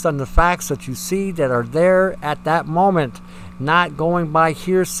based on the facts that you see that are there at that moment, not going by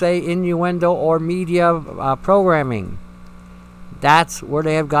hearsay, innuendo, or media programming. That's where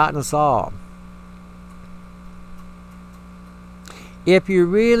they have gotten us all. If you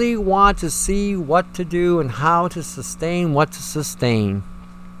really want to see what to do and how to sustain what to sustain,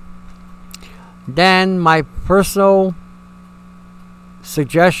 then my personal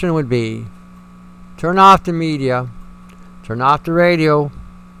suggestion would be turn off the media, turn off the radio,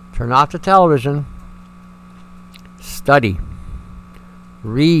 turn off the television, study,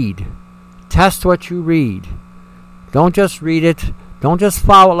 read, test what you read. Don't just read it, don't just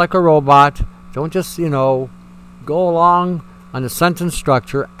follow it like a robot, don't just, go along on the sentence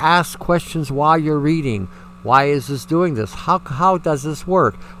structure. Ask questions while you're reading. Why is this doing this? How does this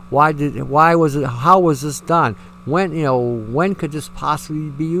work? How was this done? When could this possibly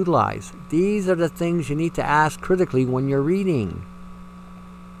be utilized? These are the things you need to ask critically when you're reading.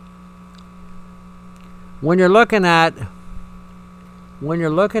 When you're looking at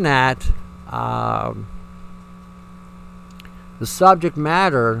the subject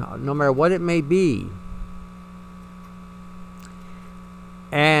matter, no matter what it may be,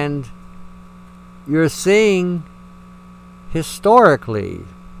 and you're seeing historically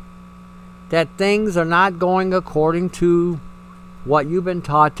that things are not going according to what you've been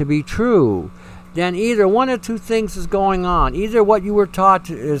taught to be true, then either one of two things is going on. Either what you were taught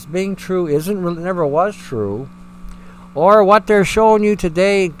as being true never was true, or what they're showing you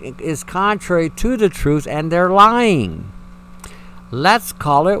today is contrary to the truth and they're lying. Let's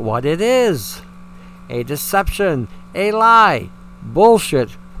call it what it is. A deception, a lie,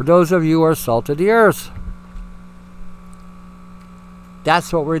 bullshit for those of you who are salt of the earth.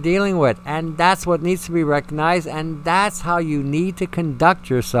 That's what we're dealing with, and that's what needs to be recognized, and that's how you need to conduct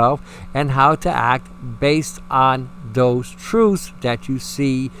yourself and how to act based on those truths that you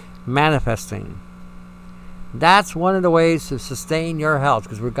see manifesting. That's one of the ways to sustain your health,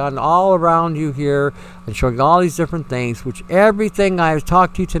 because we've gotten all around you here and showing all these different things, which everything I've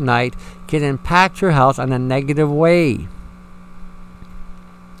talked to you tonight can impact your health in a negative way.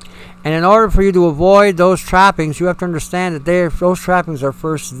 And in order for you to avoid those trappings, you have to understand that those trappings are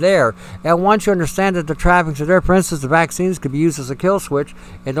first there. And once you understand that the trappings are there, for instance, the vaccines could be used as a kill switch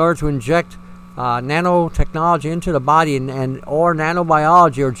in order to inject nanotechnology into the body or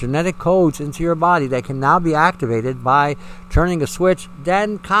nanobiology or genetic codes into your body that can now be activated by turning a switch.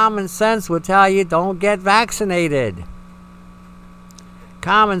 Then common sense would tell you don't get vaccinated.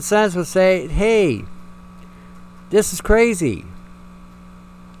 Common sense would say, hey, this is crazy.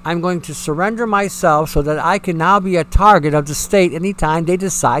 I'm going to surrender myself so that I can now be a target of the state anytime they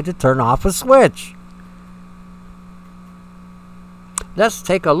decide to turn off a switch. Let's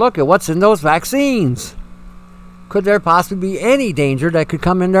take a look at what's in those vaccines. Could there possibly be any danger that could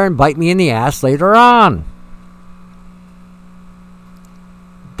come in there and bite me in the ass later on?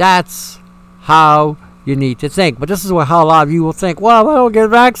 That's how you need to think. But this is how a lot of you will think, well, if I don't get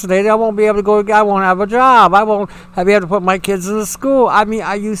vaccinated, I won't be able to go, I won't have a job, I won't be able to put my kids in the school. I mean,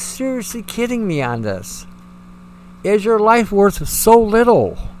 are you seriously kidding me on this? Is your life worth so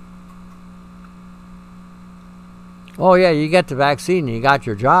little? Oh yeah, you get the vaccine and you got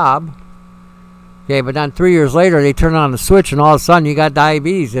your job. Okay, but then 3 years later, they turn on the switch and all of a sudden you got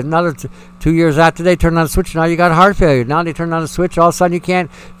diabetes. And another 2 years after they turn on the switch, now you got heart failure. Now they turn on the switch, all of a sudden you can't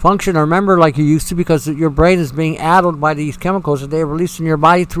function or remember like you used to because your brain is being addled by these chemicals that they release in your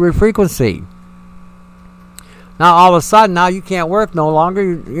body through a frequency. Now all of a sudden, now you can't work no longer.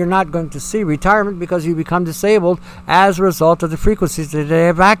 You're not going to see retirement because you become disabled as a result of the frequencies that they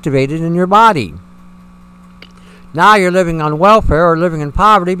have activated in your body. Now you're living on welfare or living in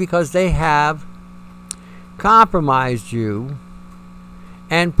poverty because they have compromised you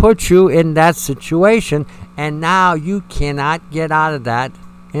and put you in that situation, and now you cannot get out of that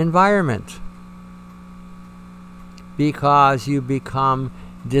environment because you become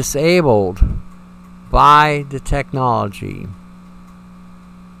disabled by the technology.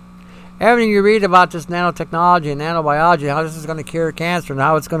 Everything you read about this nanotechnology and nanobiology, how this is going to cure cancer and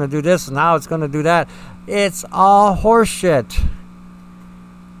how it's going to do this and how it's going to do that, it's all horseshit.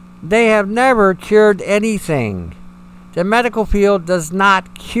 They have never cured anything. The medical field does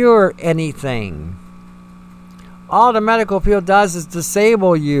not cure anything. All the medical field does is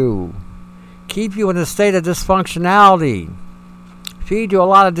disable you, keep you in a state of dysfunctionality, feed you a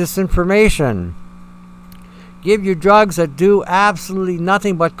lot of disinformation, give you drugs that do absolutely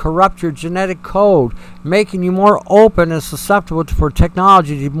nothing but corrupt your genetic code, making you more open and susceptible for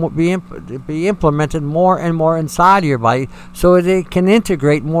technology to be implemented more and more inside of your body so that it can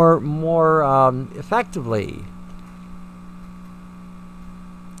integrate more effectively.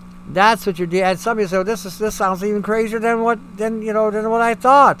 That's what you're doing. And somebody said, "This sounds even crazier than what I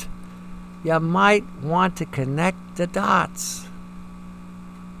thought." You might want to connect the dots.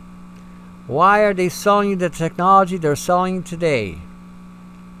 Why are they selling you the technology they're selling you today?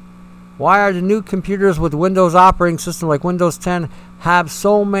 Why are the new computers with Windows operating system like Windows 10 have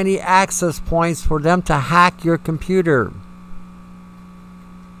so many access points for them to hack your computer?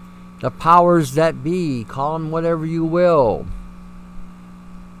 the powers that be, call them whatever you will.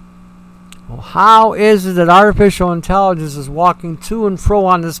 Well, how is it that artificial intelligence is walking to and fro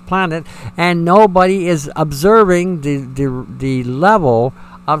on this planet and nobody is observing the level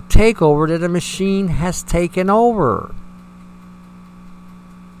of takeover that a machine has taken over?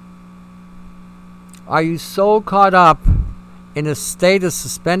 Are you so caught up in a state of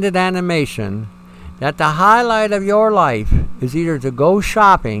suspended animation that the highlight of your life is either to go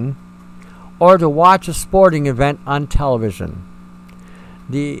shopping or to watch a sporting event on television?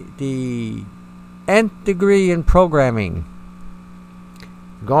 The nth degree in programming,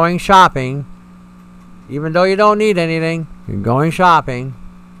 going shopping, even though you don't need anything, you're going shopping,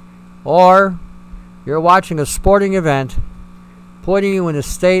 or you're watching a sporting event, putting you in a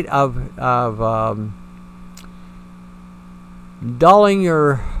state of dulling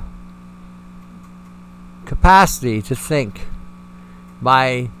your capacity to think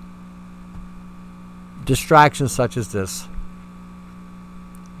by distractions such as this.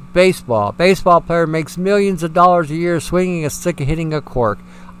 Baseball player makes millions of dollars a year swinging a stick and hitting a cork.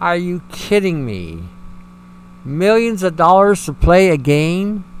 Are you kidding me? Millions of dollars to play a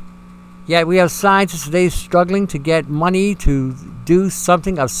game? Yet we have scientists today struggling to get money to do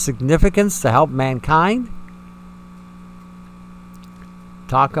something of significance to help mankind.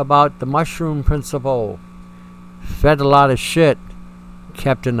 Talk about the mushroom principle. Fed a lot of shit,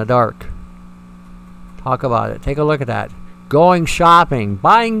 kept in the dark. Talk about it. Take a look at that. Going shopping,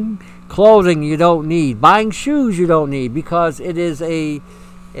 buying clothing you don't need, buying shoes you don't need because it is a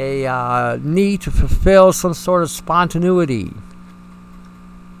need to fulfill some sort of spontaneity.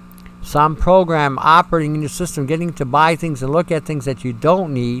 Some program operating in your system, getting to buy things and look at things that you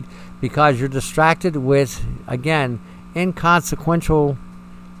don't need because you're distracted with, again, inconsequential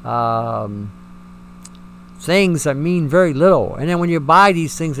things that mean very little. And then when you buy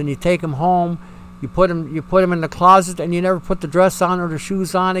these things and you take them home, you put them in the closet and you never put the dress on or the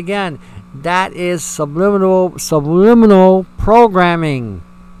shoes on again. That is subliminal programming.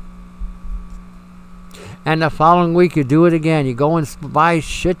 And the following week you do it again. You go and buy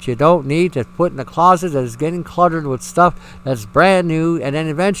shit you don't need to put in the closet that is getting cluttered with stuff that's brand new, and then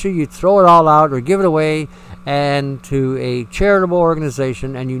eventually you throw it all out or give it away and to a charitable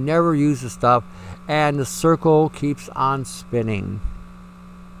organization, and you never use the stuff, and the circle keeps on spinning.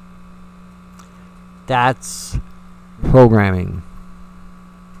 That's programming.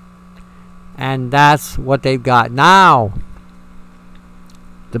 And that's what they've got now.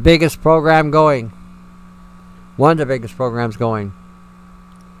 The biggest program going. One of the biggest programs going.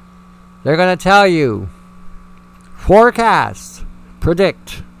 They're going to tell you, forecast,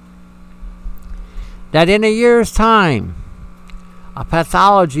 predict, that in a year's time, a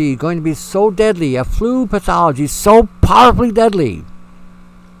pathology going to be so deadly, a flu pathology so powerfully deadly,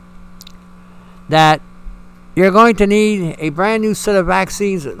 that you're going to need a brand new set of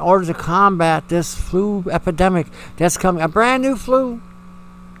vaccines in order to combat this flu epidemic that's coming. A brand new flu.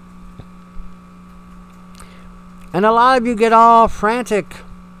 And a lot of you get all frantic,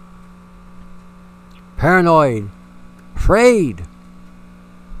 paranoid, afraid.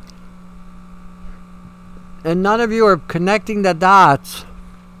 And none of you are connecting the dots.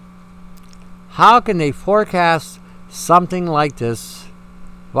 How can they forecast something like this?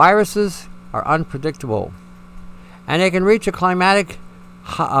 Viruses are unpredictable. And they can reach a climatic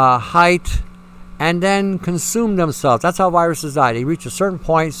height and then consume themselves. That's how viruses die. They reach a certain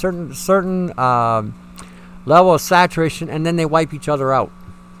point, certain level of saturation, and then they wipe each other out.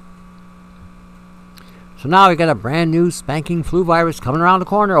 So now we got a brand new spanking flu virus coming around the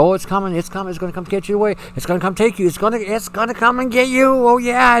corner. Oh, it's coming, it's going to come get you away. It's going to come take you. It's going to come and get you. Oh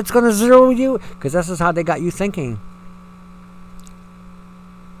yeah, it's going to zero you. Because this is how they got you thinking.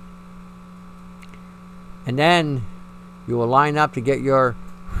 And then you will line up to get your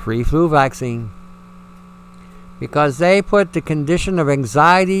free flu vaccine. Because they put the condition of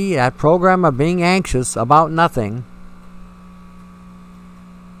anxiety, that program of being anxious about nothing,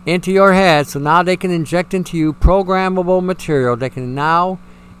 into your head, so now they can inject into you programmable material that can now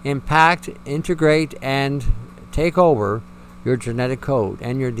impact, integrate, and take over your genetic code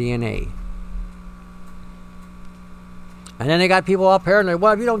and your DNA. And then they got people all paranoid.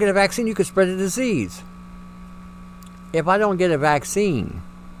 Well, if you don't get a vaccine, you could spread the disease. If I don't get a vaccine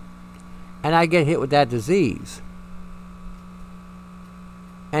and I get hit with that disease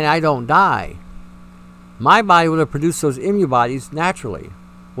and I don't die, my body would have produced those immunobodies naturally,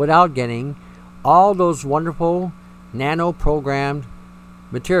 without getting all those wonderful nano-programmed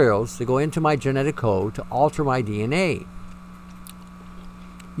materials that go into my genetic code to alter my DNA.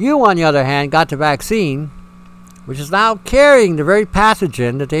 You, on the other hand, got the vaccine which is now carrying the very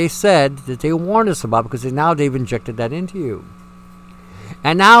pathogen that they said that they warned us about, because they've injected that into you.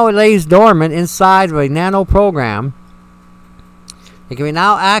 And now it lays dormant inside of a nano program. It can be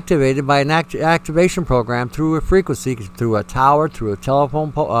now activated by an activation program through a frequency, through a tower, through a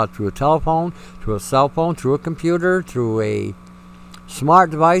telephone, through a cell phone, through a computer, through a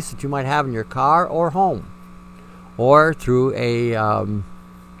smart device that you might have in your car or home, or through a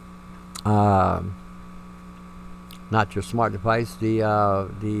not your smart device, the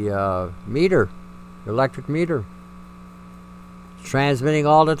meter, the electric meter, transmitting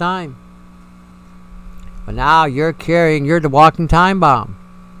all the time. But now you're the walking time bomb.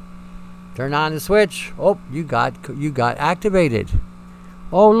 Turn on the switch. Oh, you got activated.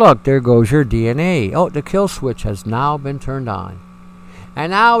 Oh, look, there goes your DNA. Oh, the kill switch has now been turned on.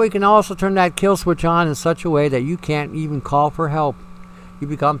 And now we can also turn that kill switch on in such a way that you can't even call for help. You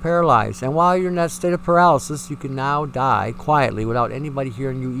become paralyzed. And while you're in that state of paralysis, you can now die quietly without anybody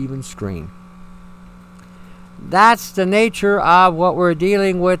hearing you even scream. That's the nature of what we're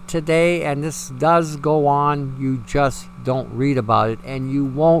dealing with today, and this does go on. You just don't read about it, and you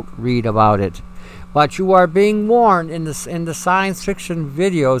won't read about it. But you are being warned in the science fiction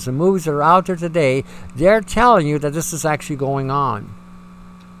videos and movies that are out there today. They're telling you that this is actually going on.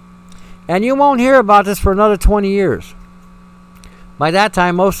 And you won't hear about this for another 20 years. By that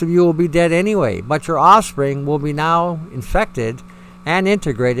time, most of you will be dead anyway, but your offspring will be now infected and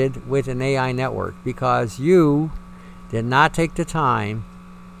integrated with an AI network because you did not take the time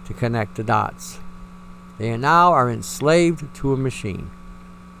to connect the dots. They now are enslaved to a machine.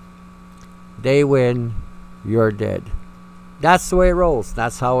 They win, you're dead. That's the way it rolls.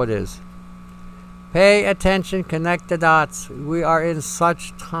 That's how it is. Pay attention, connect the dots. We are in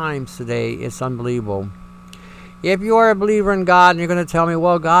such times today, it's unbelievable. If you are a believer in God and you're going to tell me,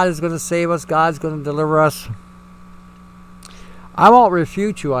 well, God is going to save us, God's going to deliver us, I won't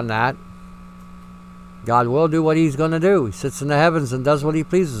refute you on that. God will do what He's going to do. He sits in the heavens and does what He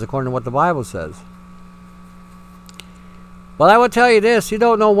pleases, according to what the Bible says. But I will tell you this, you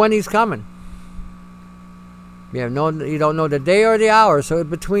don't know when He's coming. You don't know the day or the hour, so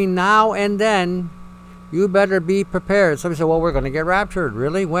between now and then, you better be prepared. Somebody said, well, we're going to get raptured.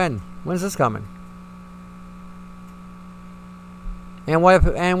 Really? When? When's this coming? And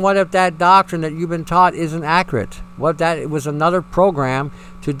what if that doctrine that you've been taught isn't accurate? What if that it was another program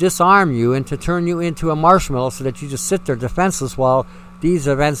to disarm you and to turn you into a marshmallow so that you just sit there defenseless while these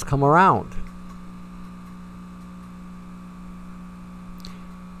events come around?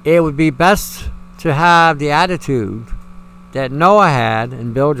 It would be best to have the attitude that Noah had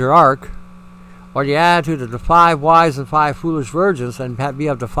and build your ark, or the attitude of the 5 wise and 5 foolish virgins and be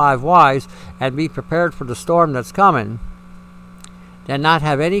of the 5 wise and be prepared for the storm that's coming, than not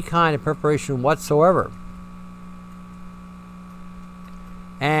have any kind of preparation whatsoever.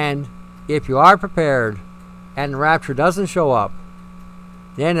 And if you are prepared and the rapture doesn't show up,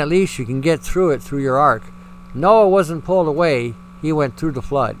 then at least you can get through it through your ark. Noah wasn't pulled away, he went through the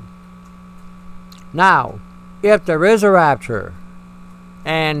flood. Now, if there is a rapture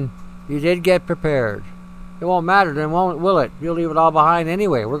and you did get prepared, it won't matter then, will it? You'll leave it all behind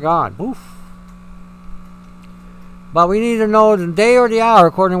anyway. We're gone. Poof. But we need to know the day or the hour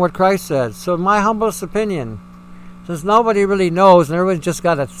according to what Christ said. So in my humblest opinion, since nobody really knows and everyone's just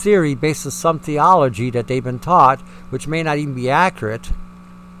got a theory based on some theology that they've been taught, which may not even be accurate,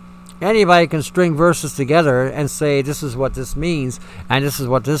 anybody can string verses together and say this is what this means, and this is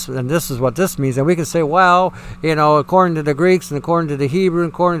what this means, and we can say, well, according to the Greeks and according to the Hebrew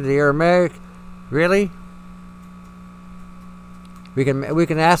and according to the Aramaic. Really? We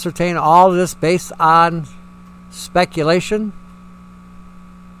can ascertain all of this based on speculation?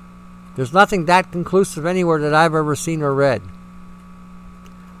 There's nothing that conclusive anywhere that I've ever seen or read.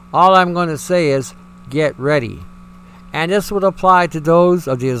 All I'm going to say is get ready. And this would apply to those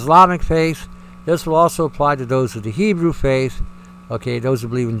of the Islamic faith. This will also apply to those of the Hebrew faith. Okay, those who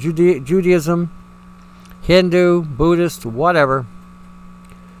believe in Judaism, Hindu, Buddhist, whatever.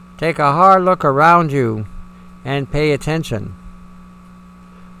 Take a hard look around you and pay attention.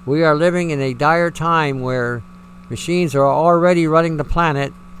 We are living in a dire time where machines are already running the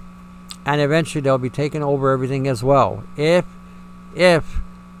planet, and eventually they'll be taking over everything as well. If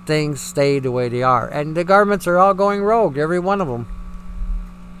things stay the way they are. And the governments are all going rogue, every one of them.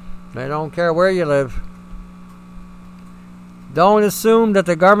 They don't care where you live. Don't assume that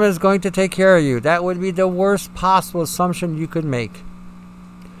the government is going to take care of you. That would be the worst possible assumption you could make.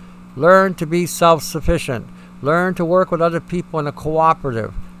 Learn to be self-sufficient. Learn to work with other people in a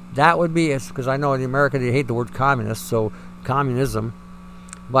cooperative. That would be, because I know in America they hate the word communist, so communism.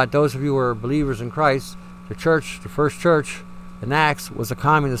 But those of you who are believers in Christ, the church, the first church in Acts, was a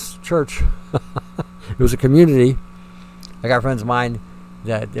communist church. It was a community. I got friends of mine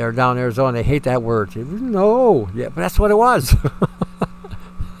that they're down in Arizona. They hate that word. No, yeah, but that's what it was.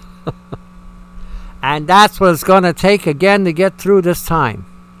 And that's what it's going to take again to get through this time.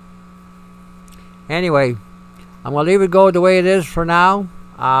 Anyway, I'm going to leave it go the way it is for now.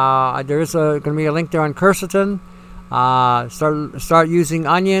 There is going to be a link there on Quercetin. Start using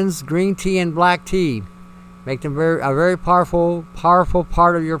onions, green tea, and black tea. Make them a very powerful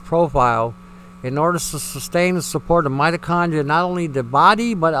part of your profile in order to sustain and support the mitochondria, not only the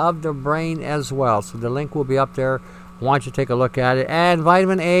body, but of the brain as well. So the link will be up there. I want you to take a look at it. And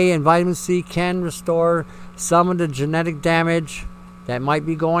vitamin A and vitamin C can restore some of the genetic damage that might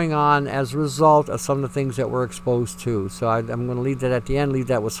be going on as a result of some of the things that we're exposed to. So I'm going to leave that at the end, leave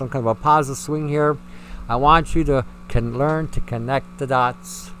that with some kind of a positive swing here. I want you to learn to connect the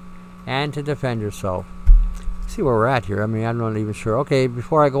dots and to defend yourself. See where we're at here. I mean, I'm not even sure. Okay,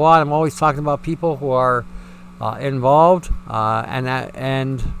 before I go on, I'm always talking about people who are involved and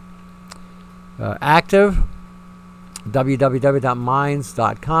active.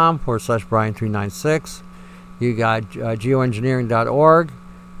 www.minds.com/Brian396. You got geoengineering.org.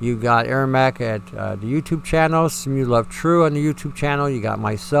 You got Aaron Mack at the YouTube channel. Simu Love True on the YouTube channel. You got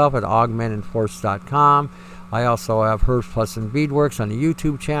myself at augmentedforce.com. I also have Herbs Plus and Beadworks on the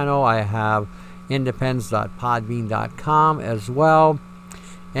YouTube channel. I have independence.podbean.com as well.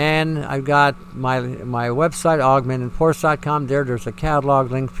 And I've got my website, augmentedforce.com. There's a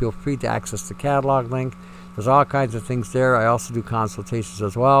catalog link. Feel free to access the catalog link. There's all kinds of things there. I also do consultations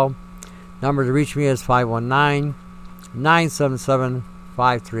as well. Number to reach me is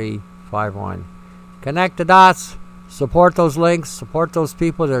 519-977-5351. Connect the dots. Support those links. Support those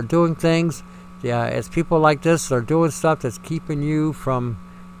people that are doing things. Yeah, it's people like this that are doing stuff that's keeping you from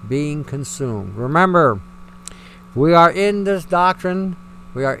being consumed. Remember, we are in this doctrine.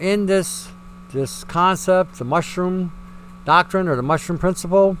 We are in this concept, the mushroom doctrine or the mushroom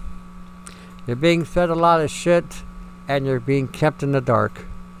principle. You're being fed a lot of shit, and you're being kept in the dark.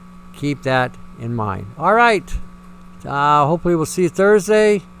 Keep that in mind. All right. Hopefully we'll see you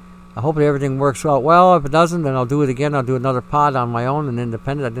Thursday. Hopefully everything works out well. If it doesn't, then I'll do it again. I'll do another pod on my own and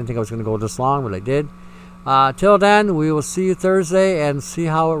independent. I didn't think I was going to go this long, but I did. Till then, we will see you Thursday and see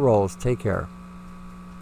how it rolls. Take care.